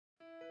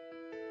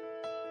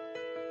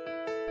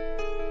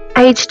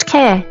Aged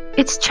care,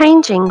 it's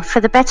changing for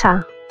the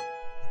better.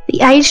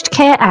 The Aged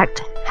Care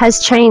Act has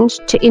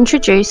changed to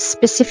introduce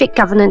specific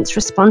governance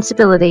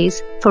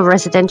responsibilities for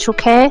residential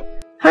care,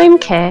 home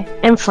care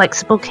and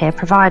flexible care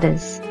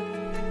providers.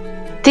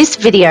 This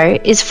video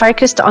is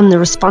focused on the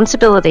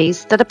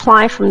responsibilities that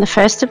apply from the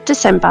 1st of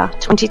December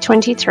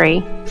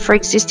 2023 for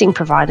existing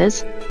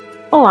providers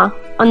or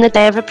on the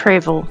day of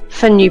approval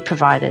for new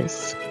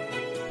providers.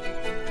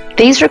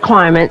 These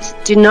requirements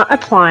do not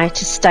apply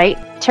to state,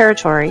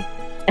 territory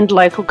and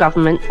local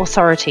government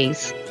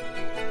authorities.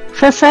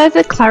 For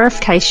further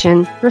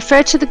clarification,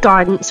 refer to the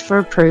guidance for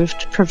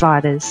approved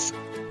providers.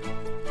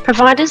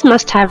 Providers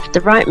must have the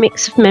right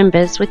mix of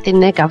members within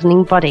their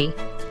governing body.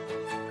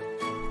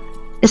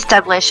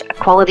 Establish a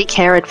quality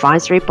care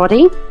advisory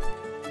body.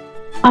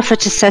 Offer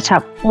to set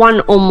up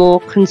one or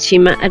more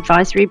consumer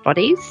advisory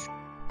bodies.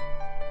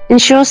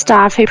 Ensure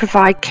staff who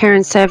provide care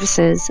and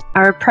services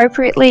are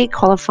appropriately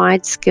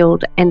qualified,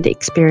 skilled and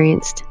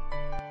experienced.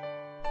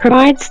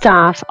 Provide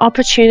staff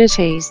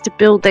opportunities to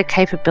build their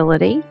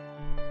capability.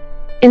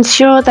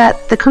 Ensure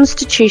that the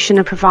constitution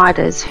of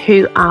providers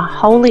who are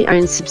wholly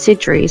owned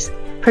subsidiaries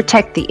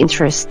protect the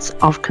interests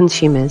of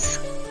consumers.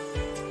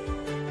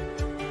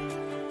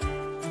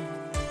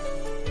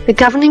 The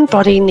governing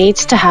body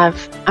needs to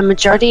have a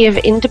majority of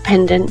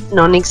independent,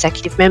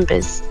 non-executive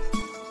members,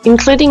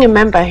 including a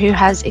member who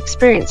has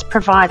experience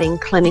providing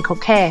clinical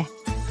care.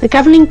 The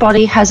governing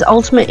body has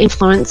ultimate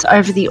influence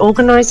over the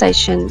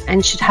organisation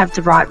and should have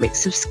the right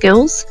mix of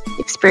skills,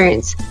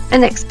 experience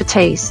and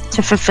expertise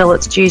to fulfil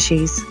its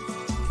duties.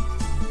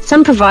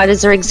 Some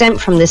providers are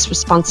exempt from this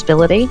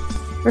responsibility.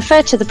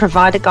 Refer to the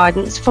provider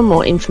guidance for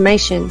more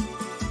information.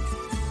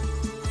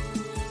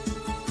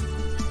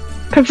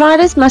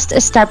 Providers must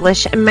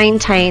establish and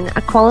maintain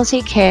a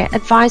quality care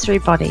advisory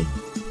body.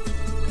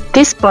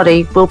 This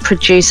body will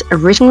produce a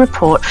written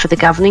report for the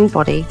governing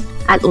body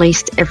at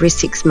least every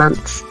 6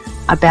 months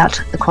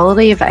about the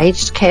quality of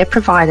aged care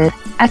provided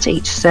at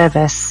each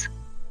service.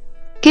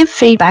 Give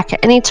feedback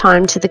at any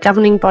time to the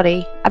governing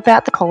body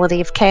about the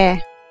quality of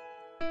care.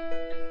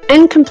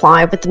 And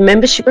comply with the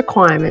membership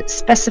requirements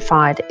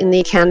specified in the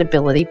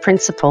accountability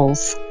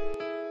principles.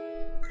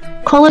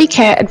 Quality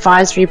care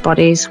advisory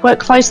bodies work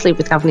closely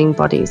with governing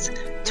bodies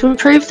to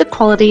improve the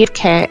quality of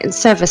care and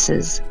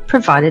services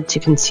provided to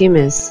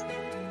consumers.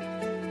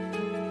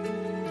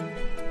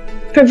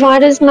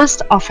 Providers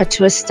must offer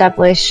to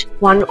establish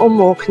one or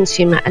more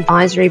consumer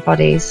advisory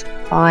bodies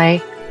by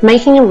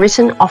making a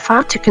written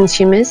offer to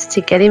consumers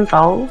to get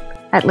involved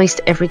at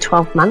least every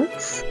 12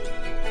 months,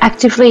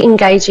 actively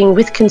engaging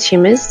with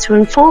consumers to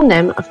inform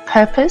them of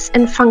purpose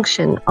and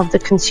function of the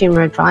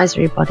consumer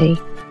advisory body,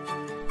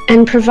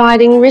 and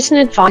providing written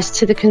advice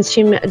to the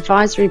consumer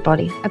advisory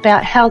body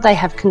about how they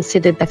have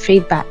considered their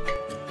feedback.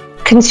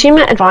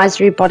 Consumer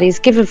advisory bodies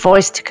give a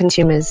voice to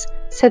consumers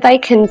so they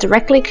can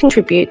directly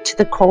contribute to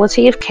the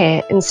quality of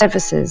care and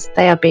services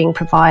they are being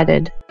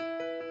provided.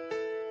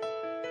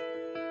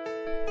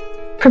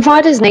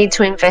 Providers need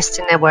to invest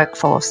in their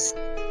workforce.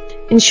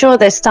 Ensure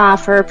their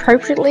staff are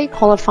appropriately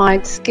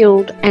qualified,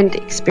 skilled and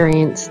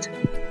experienced.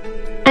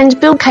 And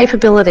build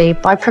capability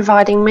by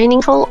providing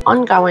meaningful,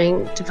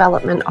 ongoing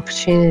development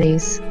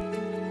opportunities.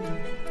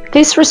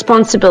 This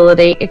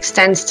responsibility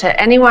extends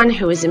to anyone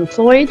who is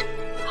employed,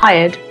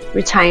 hired,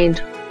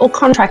 retained or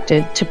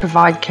contracted to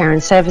provide care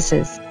and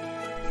services.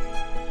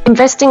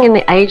 Investing in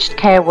the aged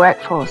care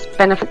workforce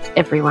benefits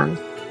everyone.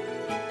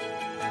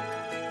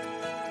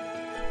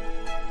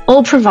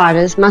 All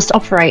providers must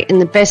operate in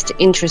the best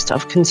interest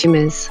of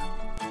consumers.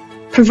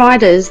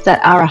 Providers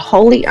that are a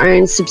wholly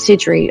owned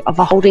subsidiary of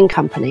a holding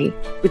company,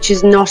 which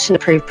is not an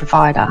approved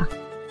provider,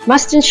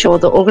 must ensure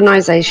the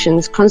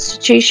organisation's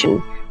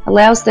constitution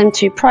allows them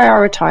to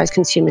prioritise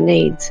consumer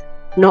needs,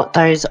 not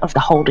those of the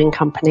holding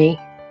company.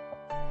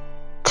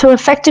 To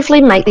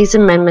effectively make these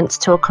amendments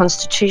to a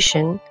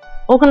constitution,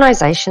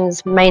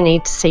 organisations may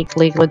need to seek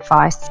legal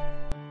advice.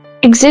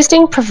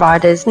 Existing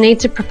providers need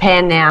to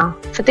prepare now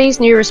for these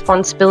new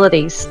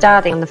responsibilities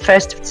starting on the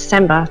 1st of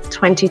December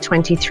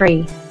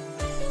 2023.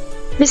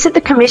 Visit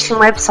the Commission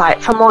website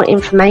for more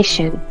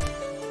information.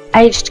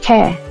 Aged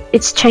care,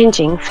 it's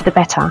changing for the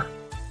better.